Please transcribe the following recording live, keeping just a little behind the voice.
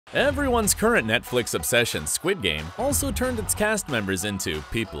Everyone's current Netflix obsession, Squid Game, also turned its cast members into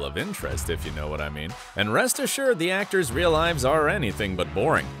people of interest, if you know what I mean. And rest assured, the actors' real lives are anything but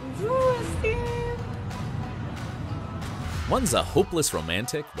boring. One's a hopeless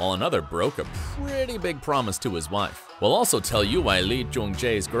romantic, while another broke a pretty big promise to his wife. We'll also tell you why Lee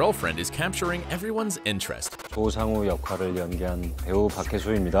Jung-jae's girlfriend is capturing everyone's interest. 조상우 역할을 연기한 배우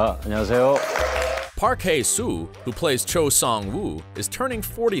박혜수입니다. 안녕하세요. Park Hae-soo, who plays Cho Song-woo, is turning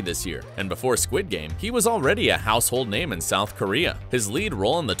 40 this year, and before Squid Game, he was already a household name in South Korea. His lead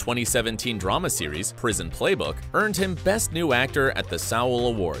role in the 2017 drama series, Prison Playbook, earned him Best New Actor at the Seoul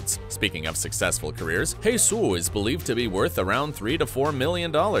Awards. Speaking of successful careers, Hae-soo is believed to be worth around $3 to $4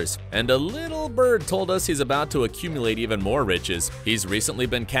 million, and a little bird told us he's about to accumulate even more riches. He's recently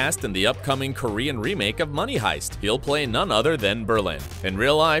been cast in the upcoming Korean remake of Money Heist. He'll play none other than Berlin. In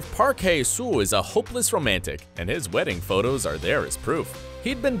real life, Park Hae-soo is a hopeless romantic, and his wedding photos are there as proof.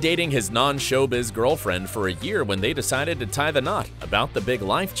 He'd been dating his non-showbiz girlfriend for a year when they decided to tie the knot. About the big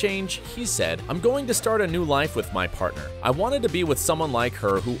life change, he said, "I'm going to start a new life with my partner. I wanted to be with someone like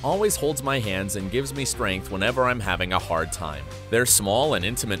her who always holds my hands and gives me strength whenever I'm having a hard time." Their small and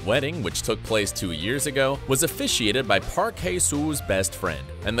intimate wedding, which took place 2 years ago, was officiated by Park Hae-soo's best friend,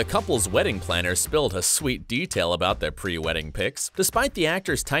 and the couple's wedding planner spilled a sweet detail about their pre-wedding pics. Despite the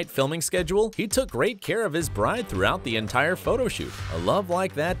actor's tight filming schedule, he took great care of his bride throughout the entire photo shoot. A love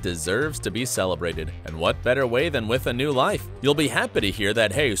like that deserves to be celebrated, and what better way than with a new life? You'll be happy to hear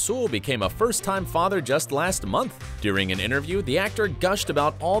that Hae-soo became a first-time father just last month. During an interview, the actor gushed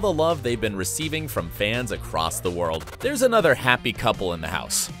about all the love they've been receiving from fans across the world. There's another happy couple in the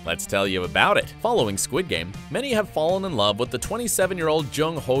house. Let's tell you about it. Following Squid Game, many have fallen in love with the 27-year-old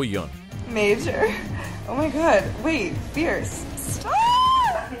Ho-yeon. Major. Oh my god, wait, fierce. Stop!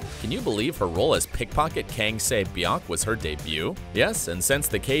 Can you believe her role as pickpocket Kang Se-byuk was her debut? Yes, and since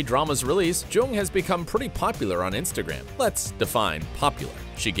the K-drama's release, Jung has become pretty popular on Instagram. Let's define popular.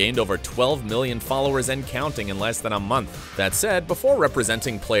 She gained over 12 million followers and counting in less than a month. That said, before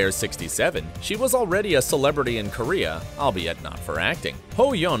representing Player 67, she was already a celebrity in Korea, albeit not for acting.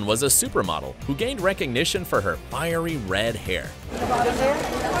 Ho-yeon was a supermodel who gained recognition for her fiery red hair.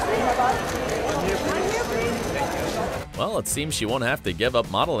 Well, it seems she won't have to give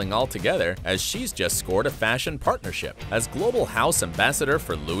up modeling altogether, as she's just scored a fashion partnership as global house ambassador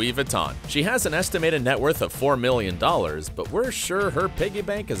for Louis Vuitton. She has an estimated net worth of $4 million, but we're sure her piggy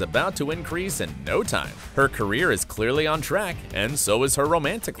bank is about to increase in no time. Her career is clearly on track, and so is her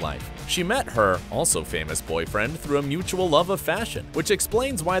romantic life. She met her, also famous boyfriend through a mutual love of fashion, which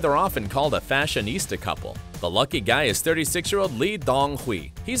explains why they're often called a fashionista couple. The lucky guy is 36-year-old Lee Dong-hui.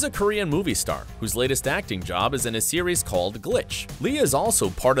 He's a Korean movie star whose latest acting job is in a series called Glitch. Lee is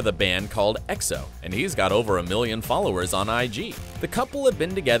also part of the band called a.k.a, and he's got over 1 million followers on IG. The couple had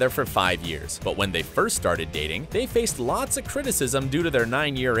been together for 5 years, but when they first started dating, they faced lots of criticism due to their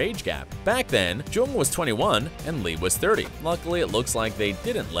 9-year age gap. Back then, Jung was 21 and Lee was 30. Luckily, it looks like they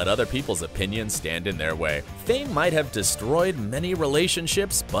didn't let other people's opinions stand in their way. Fame might have destroyed many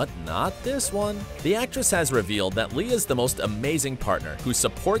relationships, but not this one. The actress has revealed that Lee is the most amazing partner who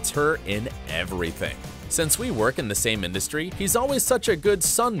supports her in everything. Since we work in the same industry, he's always such a good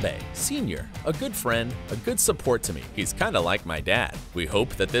sunbae, senior, a good friend, a good support to me. He's kinda like my dad. We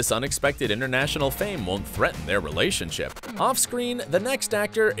hope that this unexpected international fame won't threaten their relationship. Off-screen, the next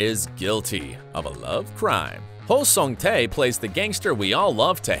actor is guilty of a love crime. Sung-tae plays the gangster we all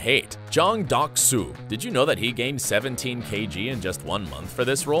love to hate, Deok-su. Did you know that he gained 17 kg in just 1 month for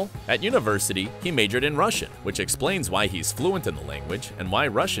this role? At university, he majored in Russian, which explains why he's fluent in the language and why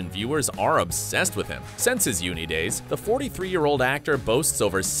Russian viewers are obsessed with him. Since his uni days, the 43-year-old actor boasts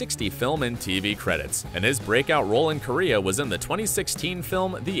over 60 film and TV credits, and his breakout role in Korea was in the 2016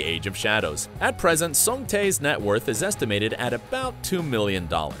 film The Age of Shadows. At present, Sung-tae's net worth is estimated at about $2 million.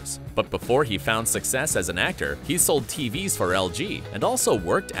 But before he found success as an actor, he sold TVs for LG and also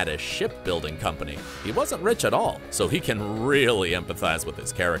worked at a shipbuilding company. He wasn't rich at all, so he can really empathize with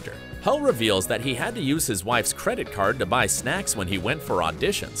his character. Ho reveals that he had to use his wife's credit card to buy snacks when he went for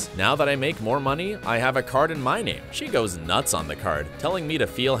auditions. "Now that I make more money, I have a card in my name." She goes nuts on the card, telling me to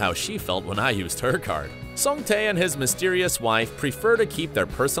feel how she felt when I used her card. Sung-tae and his mysterious wife prefer to keep their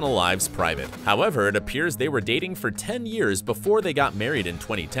personal lives private. However, it appears they were dating for 10 years before they got married in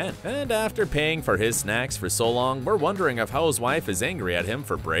 2010. And after paying for his snacks for so long, we're wondering if Ho's wife is angry at him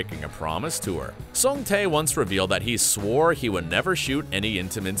for breaking a promise to her. Sung-tae once revealed that he swore he would never shoot any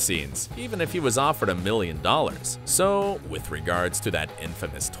intimate scenes, even if he was offered $1 million. So, with regards to that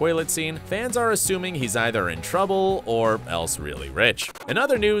infamous toilet scene, fans are assuming he's either in trouble or else really rich. In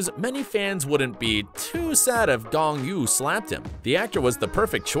other news, many fans wouldn't be too too sad if Gong-yoo slapped him. The actor was the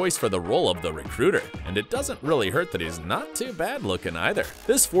perfect choice for the role of the recruiter, and it doesn't really hurt that he's not too bad looking either.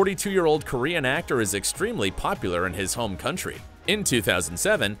 This 42-year-old Korean actor is extremely popular in his home country. In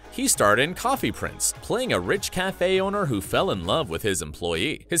 2007, he starred in Coffee Prince, playing a rich cafe owner who fell in love with his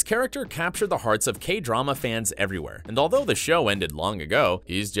employee. His character captured the hearts of K-drama fans everywhere, and although the show ended long ago,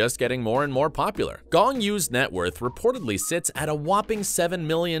 he's just getting more and more popular. Gong-yoo's net worth reportedly sits at a whopping $7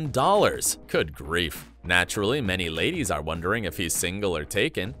 million. Good grief. Naturally, many ladies are wondering if he's single or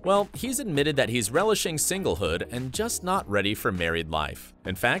taken. Well, he's admitted that he's relishing singlehood and just not ready for married life.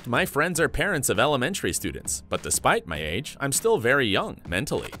 In fact, my friends are parents of elementary students, but despite my age, I'm still very young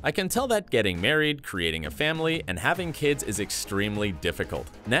mentally. I can tell that getting married, creating a family, and having kids is extremely difficult.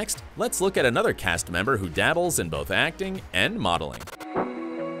 Next, let's look at another cast member who dabbles in both acting and modeling.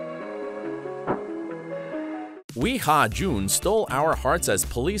 Ha-joon stole our hearts as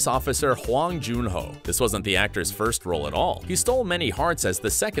police officer Hwang Jun-ho. This wasn't the actor's first role at all. He stole many hearts as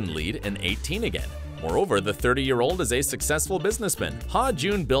the second lead in 18 Again. Moreover, the 30-year-old is a successful businessman.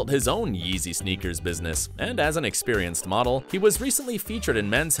 Ha-joon built his own Yeezy sneakers business, and as an experienced model, he was recently featured in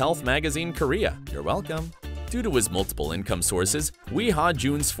Men's Health magazine Korea. You're welcome. Due to his multiple income sources,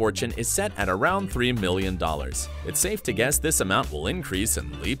 Ha-joon's fortune is set at around $3 million. It's safe to guess this amount will increase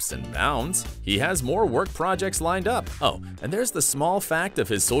in leaps and bounds. He has more work projects lined up. Oh, and there's the small fact of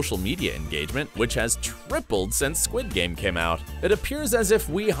his social media engagement, which has tripled since Squid Game came out. It appears as if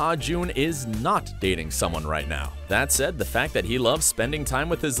Ha-joon is not dating someone right now. That said, the fact that he loves spending time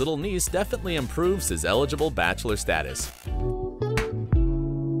with his little niece definitely improves his eligible bachelor status.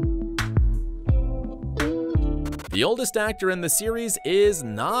 The oldest actor in the series is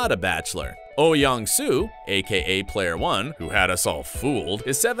not a bachelor. Yeong-su, a.k.a. Player One, who had us all fooled,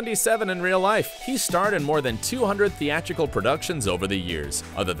 is 77 in real life. He starred in more than 200 theatrical productions over the years.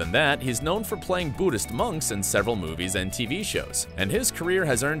 Other than that, he's known for playing Buddhist monks in several movies and TV shows, and his career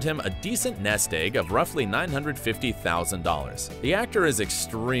has earned him a decent nest egg of roughly $950,000. The actor is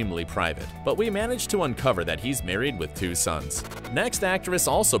extremely private, but we managed to uncover that he's married with 2 sons. Next actress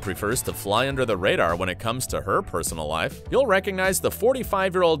also prefers to fly under the radar when it comes to her personal life. You'll recognize the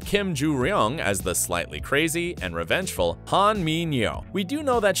 45-year-old Kim Joo-ryung as the slightly crazy and revengeful Han Min-yo. We do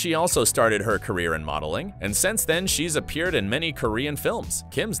know that she also started her career in modeling, and since then she's appeared in many Korean films.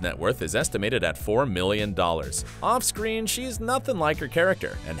 Kim's net worth is estimated at $4 million. Off-screen, she's nothing like her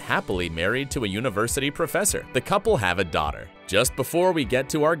character, and happily married to a university professor. The couple have a daughter. Just before we get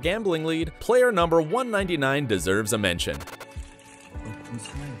to our gambling lead, player number 199 deserves a mention.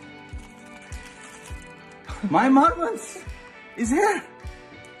 My marbles is here!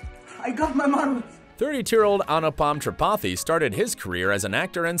 I got my marbles! 32-year-old Anupam Tripathi started his career as an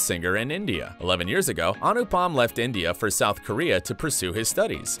actor and singer in India. 11 years ago, Anupam left India for South Korea to pursue his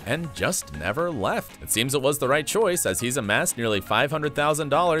studies, and just never left. It seems it was the right choice, as he's amassed nearly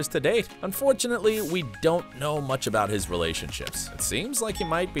 $500,000 to date. Unfortunately, we don't know much about his relationships. It seems like he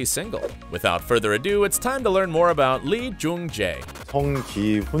might be single. Without further ado, it's time to learn more about Lee Jung-jae. Seong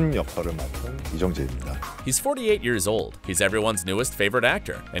Gi-hun 역할을 맡은 이정재입니다. He's 48 years old. He's everyone's newest favorite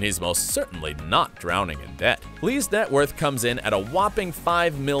actor, and he's most certainly not drowning in debt. Lee's net worth comes in at a whopping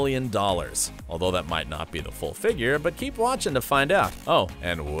 $5 million. Although that might not be the full figure, but keep watching to find out. Oh,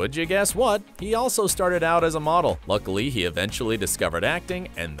 and would you guess what? He also started out as a model. Luckily, he eventually discovered acting,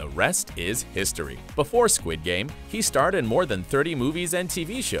 and the rest is history. Before Squid Game, he starred in more than 30 movies and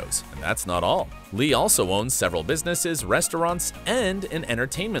TV shows, and that's not all. Lee also owns several businesses, restaurants, and an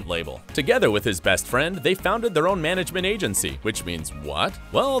entertainment label. Together with his best friend, they founded their own management agency, which means what?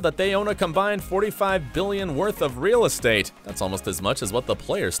 Well, that they own a combined $45 billion worth of real estate. That's almost as much as what the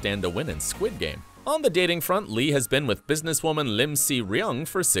players stand to win in Squid Game. On the dating front, Lee has been with businesswoman Lim Si-ryung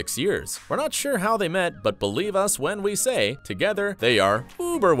for 6 years. We're not sure how they met, but believe us when we say, together, they are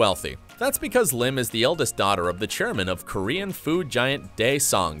uber wealthy. That's because Lim is the eldest daughter of the chairman of Korean food giant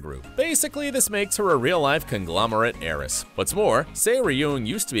Daesung Group. Basically, this makes her a real-life conglomerate heiress. What's more, Se-ryung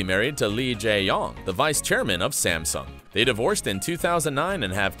used to be married to Lee Jae-yong, the vice chairman of Samsung. They divorced in 2009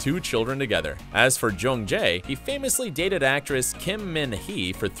 and have 2 children together. As for Jung-jae, he famously dated actress Kim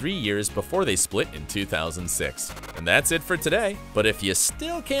Min-hee for 3 years before they split in 2006. And that's it for today. But if you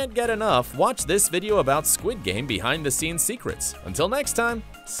still can't get enough, watch this video about Squid Game behind-the-scenes secrets. Until next time,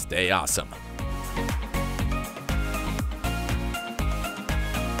 stay awesome.